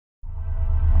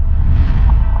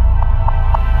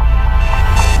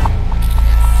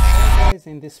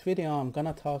this video, I'm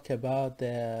gonna talk about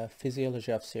the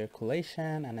physiology of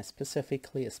circulation and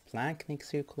specifically splanchnic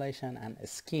circulation and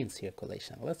skin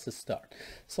circulation. Let's start.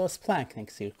 So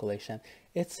splanchnic circulation,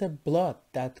 it's a blood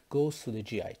that goes to the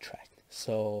GI tract.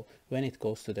 So when it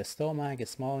goes to the stomach,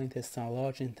 small intestine,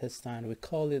 large intestine, we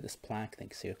call it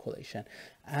splanchnic circulation.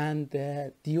 And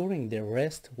during the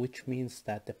rest, which means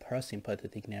that the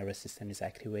parasympathetic nervous system is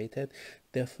activated,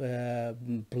 the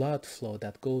blood flow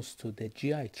that goes to the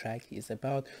GI tract is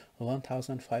about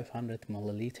 1,500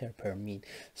 milliliter per minute.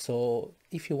 So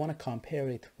if you want to compare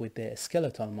it with the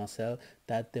skeletal muscle,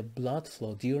 that the blood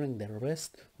flow during the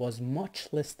rest was much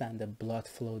less than the blood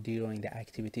flow during the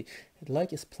activity. Like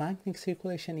splanchnic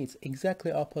circulation, it's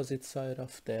exactly opposite side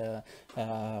of the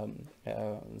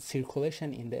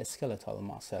circulation in the skeletal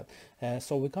muscle.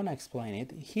 So we're gonna explain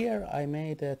it. Here I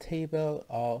made a table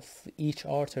of each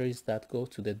arteries that go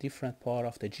to the different part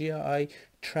of the GI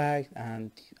tract,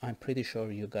 and I'm pretty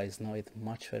sure you guys know it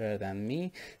much better than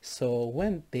me. So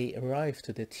when they arrive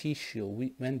to the tissue,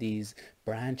 when these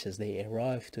branches they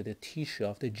arrive to the tissue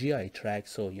of the GI tract,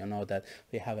 so you know that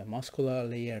we have a muscular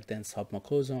layer, then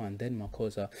submucosa, and then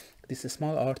mucosa. These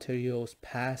small arterioles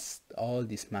pass all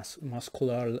these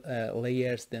muscular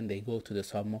layers, then they go to the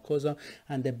submucosa,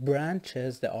 and the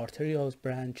branches, the arterioles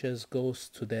branches, goes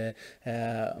to the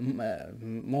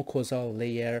mucosal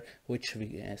layer, which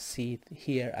we see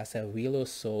here as a villus.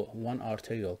 So one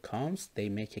arteriole comes, they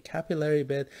make a capillary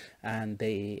bed, and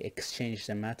they exchange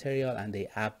the material, and they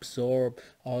absorb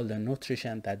all the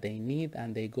nutrition that they need,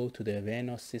 and they go to the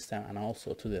venous system and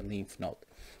also to the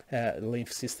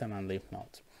lymph system and lymph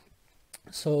nodes.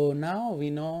 So now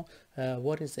we know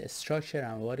what is the structure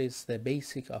and what is the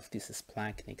basic of this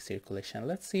splanchnic circulation.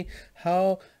 Let's see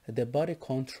how the body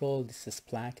controls this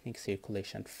splanchnic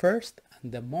circulation. First,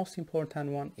 and the most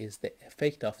important one, is the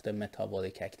effect of the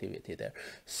metabolic activity there.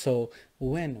 So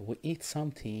when we eat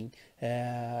something,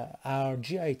 our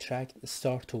GI tract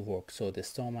start to work. So the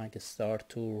stomach start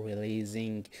to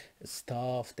releasing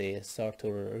stuff, they start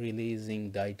to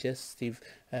releasing digestive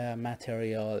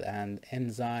material and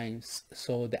enzymes.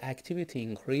 So the activity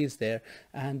increase there,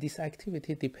 and this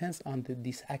activity depends on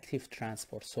this active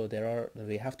transport. So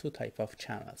we have two type of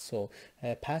channels. So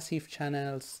passive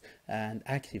channels and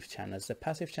active channels. The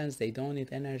passive channels, they don't need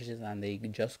energies, and they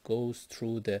just goes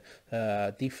through the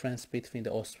difference between the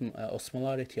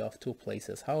osmolarity of two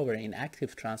places. However, in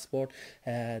active transport,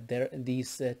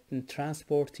 these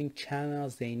transporting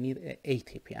channels, they need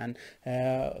ATP,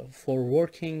 and for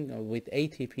working with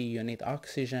ATP you need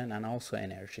oxygen and also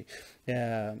energy.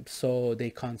 So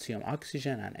they consume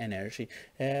oxygen and energy.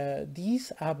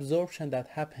 These absorption that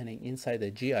happening inside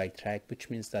the GI tract, which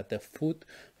means that the food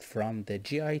from the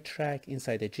GI tract,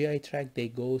 inside the GI tract, they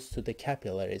goes to the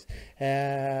capillaries.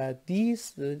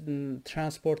 These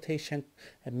transportation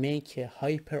make a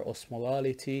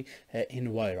hyperosmolality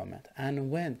environment, and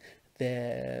when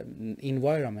the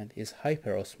environment is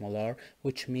hyperosmolar,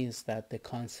 which means that the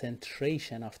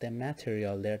concentration of the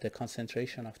material there, the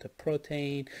concentration of the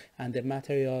protein and the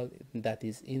material that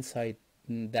is inside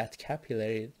that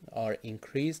capillary are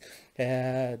increased,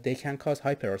 they can cause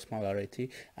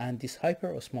hyperosmolarity, and this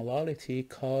hyperosmolarity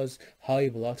cause high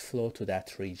blood flow to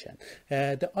that region.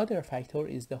 The other factor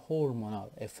is the hormonal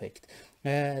effect.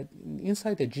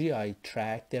 Inside the GI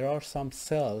tract, there are some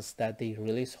cells that they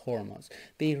release hormones.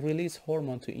 They release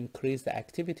hormone to increase the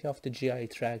activity of the GI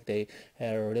tract. They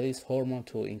release hormone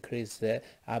to increase the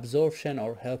absorption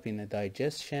or help in the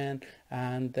digestion,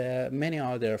 and many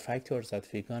other factors that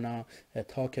we're gonna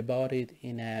talk about it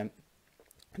in a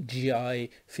GI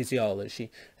physiology.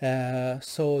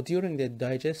 So during the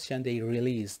digestion, they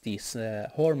release these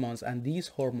hormones, and these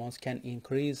hormones can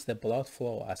increase the blood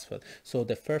flow as well. So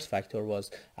the first factor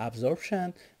was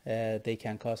absorption. They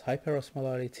can cause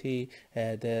hyperosmolarity.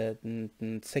 The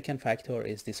second factor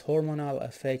is this hormonal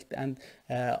effect, and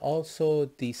also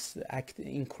this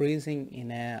increasing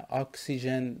in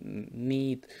oxygen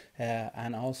need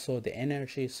and also the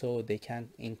energy. So they can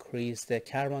increase the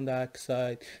carbon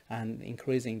dioxide, and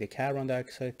increasing the carbon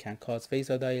dioxide can cause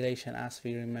vasodilation, as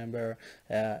we remember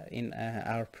in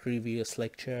our previous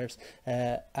lectures.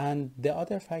 And the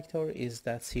other factor is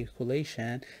that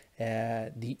circulation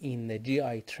in the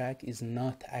GI tract is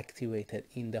not activated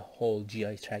in the whole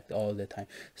GI tract all the time.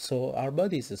 So our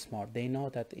body is smart. They know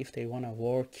that if they want to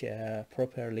work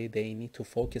properly, they need to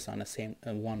focus on the same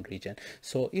one region.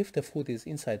 So if the food is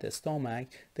inside the stomach,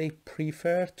 they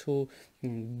prefer to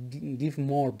give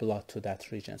more blood to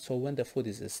that region. So when the food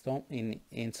is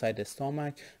inside the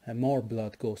stomach, more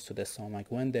blood goes to the stomach.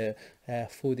 When the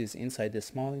food is inside the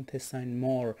small intestine,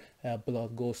 more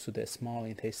blood goes to the small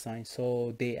intestine.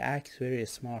 So they act very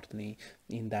smartly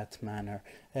in that manner.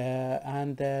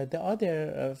 And the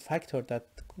other factor that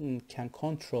can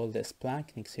control the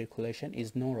splanchnic circulation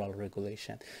is neural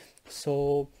regulation.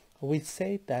 So we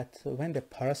say that when the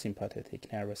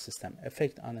parasympathetic nervous system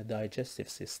affect on the digestive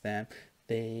system,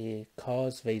 they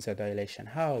cause vasodilation.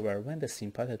 However, when the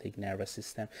sympathetic nervous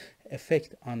system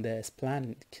affect on the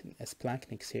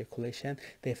splanchnic circulation,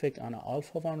 they affect on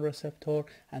alpha-1 receptor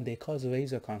and they cause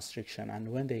vasoconstriction. And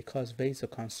when they cause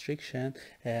vasoconstriction,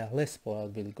 less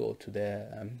blood will go to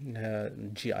the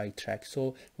GI tract.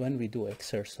 So when we do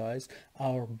exercise,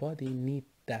 our body needs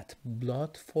that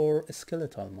blood for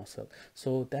skeletal muscle.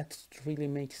 So that really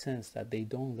makes sense that they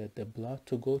don't let the blood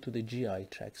to go to the GI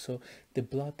tract. So the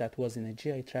blood that was in the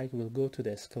GI tract will go to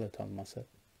the skeletal muscle.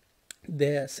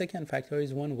 The second factor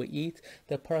is when we eat,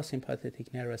 the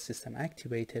parasympathetic nervous system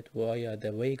activated via the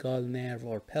vagal nerve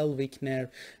or pelvic nerve,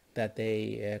 that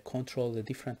they control the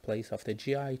different place of the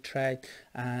GI tract,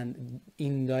 and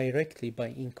indirectly by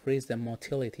increase the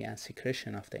motility and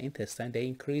secretion of the intestine, they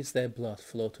increase the blood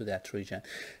flow to that region.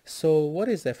 So what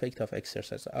is the effect of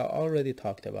exercise? I already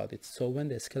talked about it. So when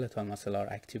the skeletal muscle are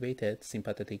activated,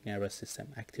 sympathetic nervous system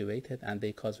activated, and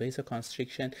they cause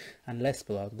vasoconstriction and less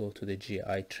blood go to the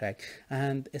GI tract.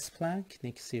 And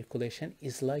splanchnic circulation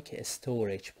is like a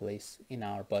storage place in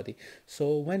our body.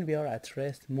 So when we are at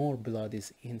rest, more blood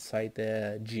is inside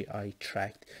the GI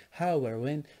tract. However,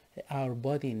 when our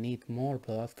body need more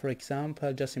blood, for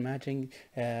example, just imagine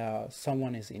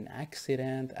someone is in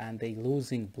accident and they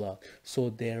losing blood, so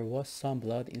there was some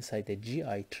blood inside the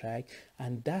GI tract,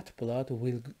 and that blood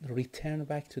will return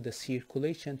back to the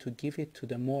circulation to give it to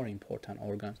the more important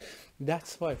organs.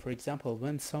 That's why, for example,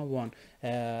 when someone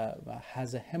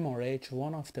has a hemorrhage,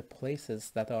 one of the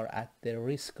places that are at the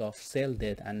risk of cell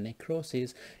death and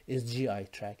necrosis is GI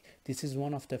tract. This is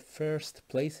one of the first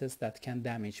places that can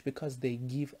damage, because they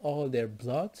give all their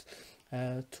blood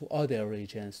to other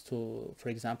regions, to, for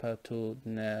example, to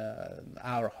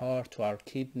our heart, to our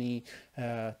kidney,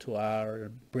 to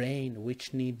our brain,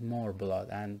 which need more blood,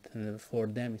 and for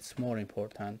them it's more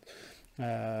important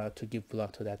to give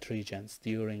blood to that regions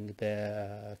during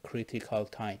the critical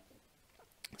time.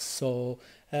 So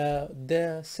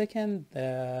the second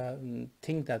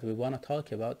thing that we want to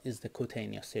talk about is the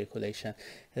cutaneous circulation,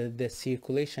 the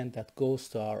circulation that goes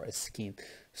to our skin.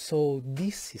 So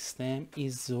this system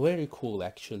is very cool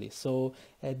actually. So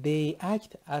they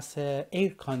act as an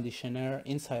air conditioner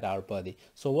inside our body.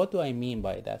 So what do I mean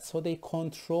by that? So they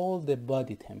control the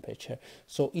body temperature.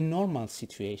 So in normal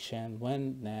situation,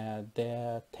 when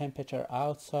the temperature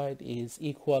outside is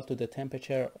equal to the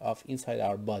temperature of inside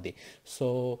our body,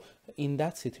 so in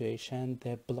that situation,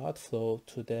 the blood flow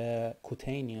to the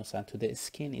cutaneous and to the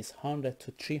skin is 100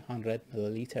 to 300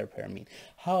 milliliter per minute.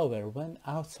 However, when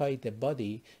outside the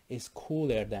body is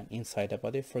cooler than inside the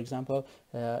body, for example,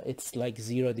 it's like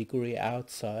 0 degree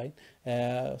outside,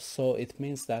 so it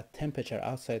means that temperature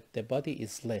outside the body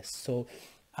is less. So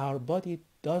our body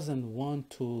doesn't want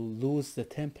to lose the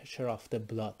temperature of the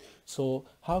blood. So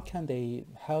how can they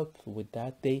help with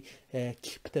that? They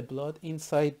keep the blood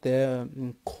inside the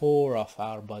core of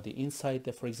our body, inside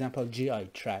the, for example,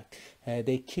 GI tract.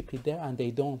 They keep it there and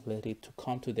they don't let it to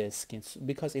come to the skin,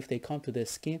 because if they come to the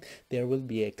skin, there will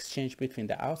be exchange between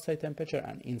the outside temperature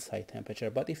and inside temperature.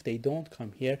 But if they don't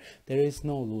come here, there is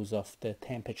no lose of the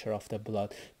temperature of the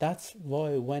blood. That's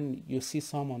why when you see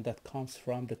someone that comes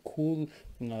from the cool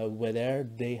weather,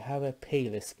 they have a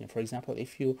pale skin. For example,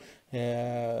 if you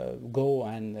go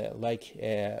and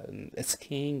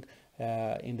skiing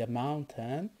in the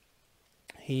mountain,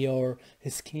 your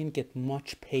skin get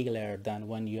much paler than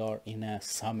when you're in a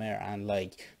summer and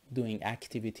like doing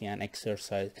activity and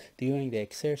exercise. During the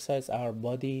exercise, our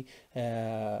body,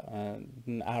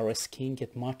 our skin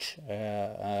get much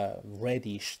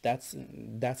reddish.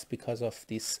 That's because of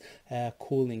this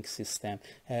cooling system.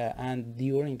 And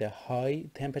during the high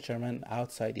temperature, when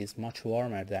outside is much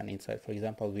warmer than inside, for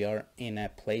example, we are in a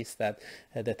place that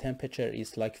the temperature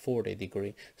is like 40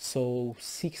 degree, so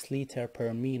 6 liter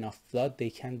per minute of blood,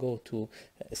 they can go to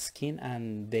skin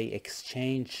and they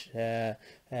exchange the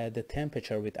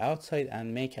temperature with outside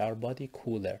and make our body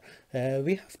cooler.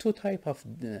 We have two type of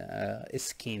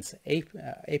skins,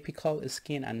 apical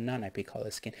skin and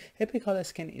non-apical skin. Apical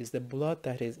skin is the blood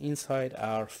that is inside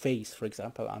our face, for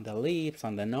example, on the lips,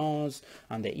 on the nose,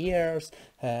 on the ears.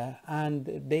 and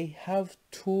they have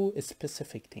two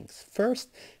specific things. First,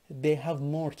 they have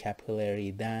more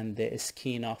capillary than the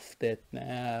skin of the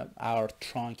our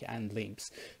trunk and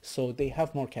limbs, so they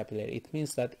have more capillary. It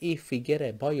means that if we get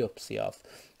a biopsy of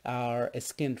our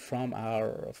skin from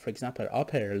our, for example,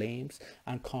 upper limbs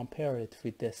and compare it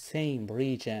with the same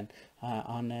region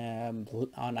on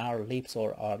our lips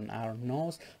or on our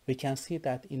nose, we can see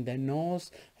that in the nose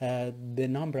the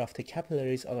number of the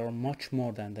capillaries are much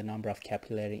more than the number of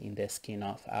capillary in the skin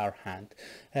of our hand,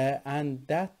 and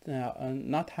that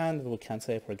not hand, we can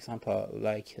say, for example,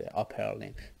 like upper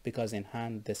limb, because in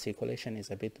hand the circulation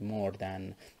is a bit more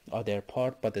than other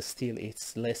part, but still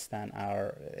it's less than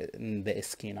our the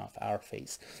skin of our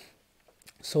face.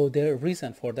 So the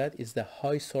reason for that is the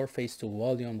high surface to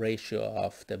volume ratio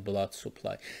of the blood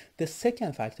supply. The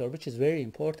second factor, which is very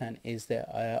important, is the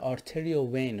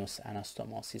arteriovenous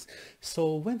anastomosis.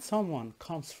 So when someone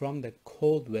comes from the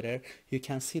cold weather, you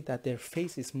can see that their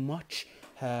face is much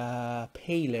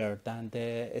paler than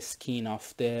the skin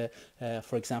of the,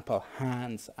 for example,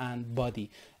 hands and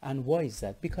body. And why is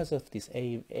that? Because of this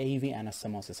AV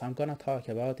anastomosis. I'm gonna talk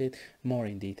about it more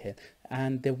in detail.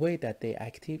 And the way that they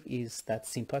active is that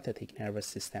sympathetic nervous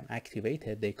system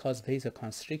activated, they cause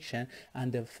vasoconstriction,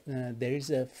 and there is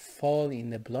a fall in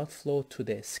the blood flow to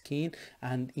the skin,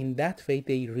 and in that way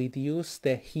they reduce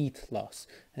the heat loss.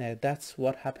 That's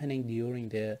what happening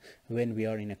during when we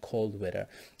are in a cold weather.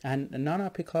 And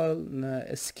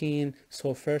non-apical skin,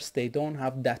 so first, they don't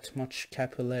have that much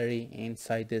capillary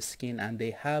inside the skin, and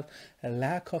they have a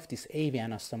lack of this AV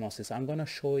anastomosis. I'm going to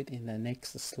show it in the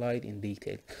next slide in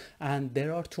detail. And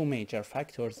there are two major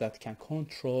factors that can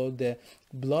control the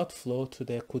blood flow to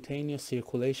the cutaneous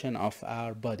circulation of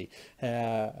our body,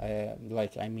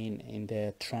 like I mean in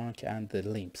the trunk and the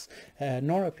limbs.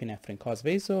 Norepinephrine cause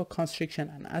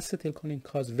vasoconstriction, and acetylcholine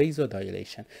cause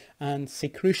vasodilation, and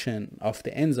secretion of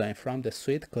the enzyme from the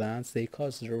sweat glands, they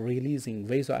cause the releasing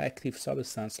vasoactive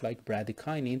substance like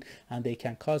bradykinin, and they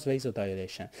can cause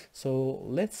vasodilation. So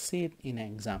let's see it in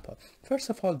an example. First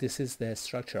of all, this is the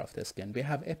structure of the skin. We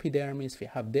have epidermis, we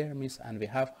have dermis, and we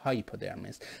have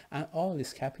hypodermis, and all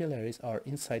these capillaries are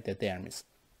inside the dermis.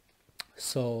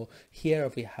 So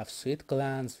here we have sweat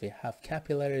glands, we have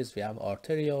capillaries, we have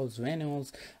arterioles,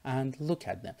 venules, and look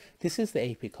at them. This is the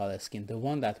apical skin, the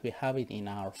one that we have it in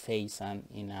our face and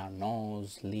in our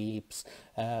nose, lips.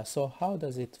 So how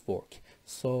does it work?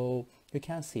 So you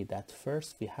can see that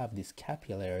first we have this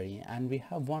capillary, and we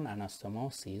have one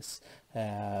anastomosis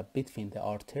between the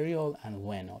arteriole and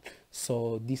venule.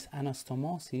 So this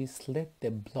anastomosis let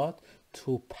the blood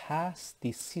to pass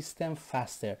the system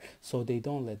faster, so they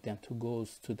don't let them to go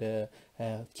to the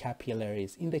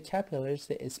capillaries. In the capillaries,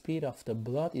 the speed of the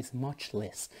blood is much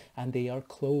less, and they are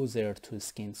closer to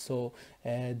skin, so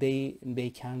they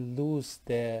can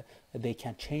they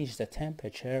can change the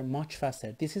temperature much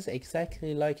faster. This is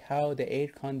exactly like how the air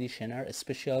conditioner,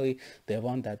 especially the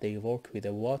one that they work with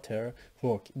the water,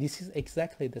 work. This is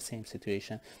exactly the same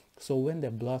situation. So when the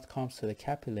blood comes to the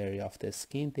capillary of the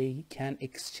skin, they can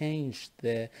exchange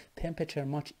the temperature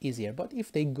much easier. But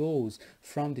if they goes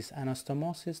from this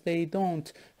anastomosis, they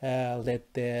don't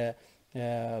let the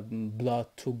blood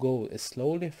to go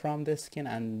slowly from the skin,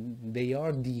 and they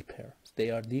are deeper,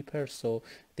 so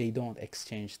they don't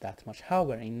exchange that much.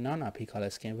 However, in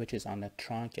non-apical skin, which is on the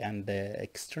trunk and the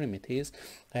extremities,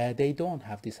 they don't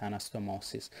have this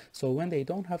anastomosis. So when they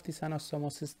don't have this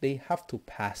anastomosis, they have to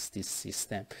pass this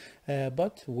system.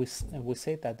 But we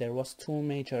say that there was two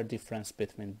major difference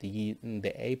between the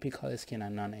apical skin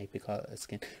and non-apical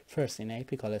skin. First, in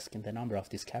apical skin, the number of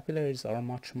these capillaries are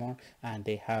much more, and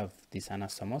they have this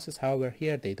anastomosis. However,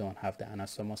 here they don't have the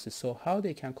anastomosis. So how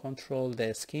they can control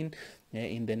the skin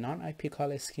in the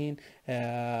non-apical skin?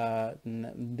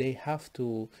 They have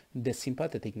to, the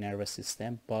sympathetic nervous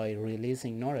system, by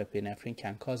releasing norepinephrine,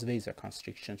 can cause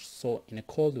vasoconstriction. So in a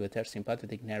cold weather,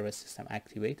 sympathetic nervous system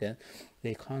activated,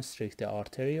 they constrict the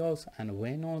arterioles and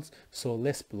venules, so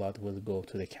less blood will go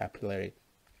to the capillary.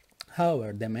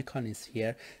 However, the mechanism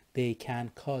here, they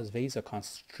can cause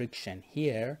vasoconstriction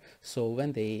here. So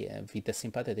when they, with the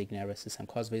sympathetic nervous system,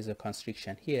 cause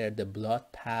vasoconstriction here, the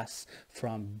blood pass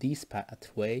from this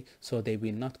pathway, so they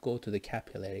will not go to the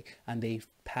capillary, and they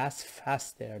pass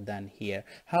faster than here.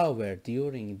 However,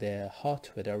 during the hot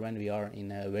weather, when we are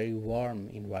in a very warm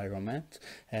environment,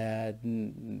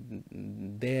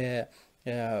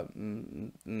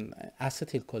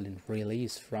 acetylcholine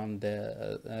release from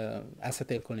the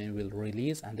acetylcholine will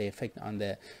release, and the effect on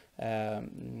the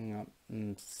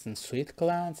sweat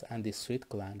glands, and the sweat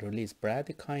gland release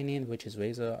bradykinin, which is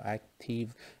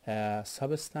vasoactive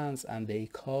substance, and they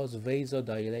cause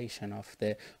vasodilation of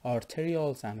the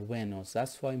arterioles and venules.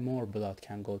 That's why more blood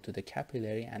can go to the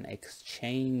capillary and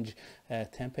exchange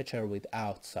temperature with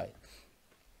outside.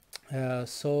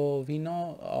 So we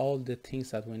know all the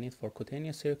things that we need for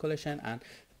cutaneous circulation, and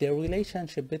the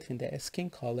relationship between the skin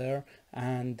color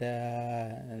and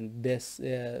this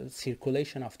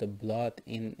circulation of the blood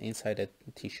inside the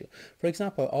tissue. For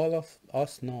example, all of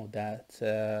us know that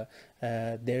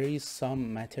there is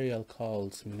some material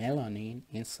called melanin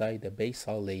inside the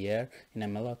basal layer in a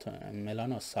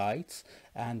melanocytes,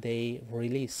 and they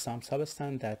release some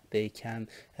substance that they can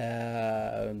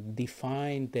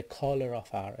define the color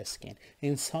of our skin.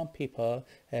 In some people,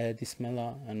 these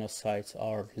melanocytes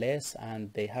are less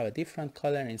and they have a different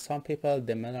color. In some people,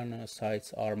 the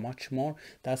melanocytes are much more.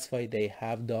 That's why they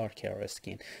have darker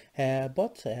skin.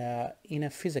 But in a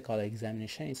physical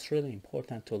examination, it's really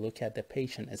important to look at the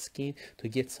patient's skin to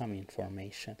get some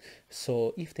information.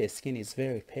 So if the skin is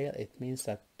very pale, it means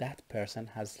that that person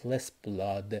has less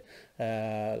blood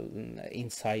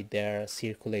inside their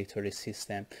circulatory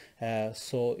system.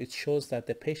 So it shows that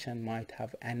the patient might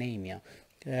have anemia.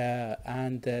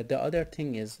 And the other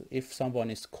thing is, if someone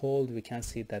is cold, we can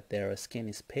see that their skin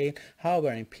is pale.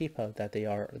 However, in people that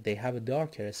they have a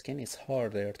darker skin, it's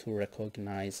harder to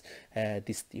recognize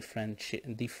this difference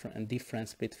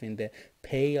between the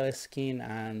pale skin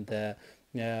and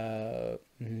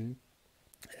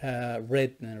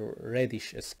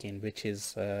reddish skin, which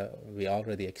is we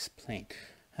already explained.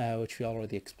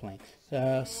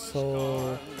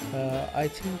 So I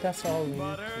think that's all we need to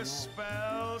know. But her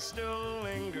spell still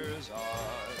lingers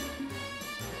on.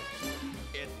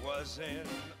 It was in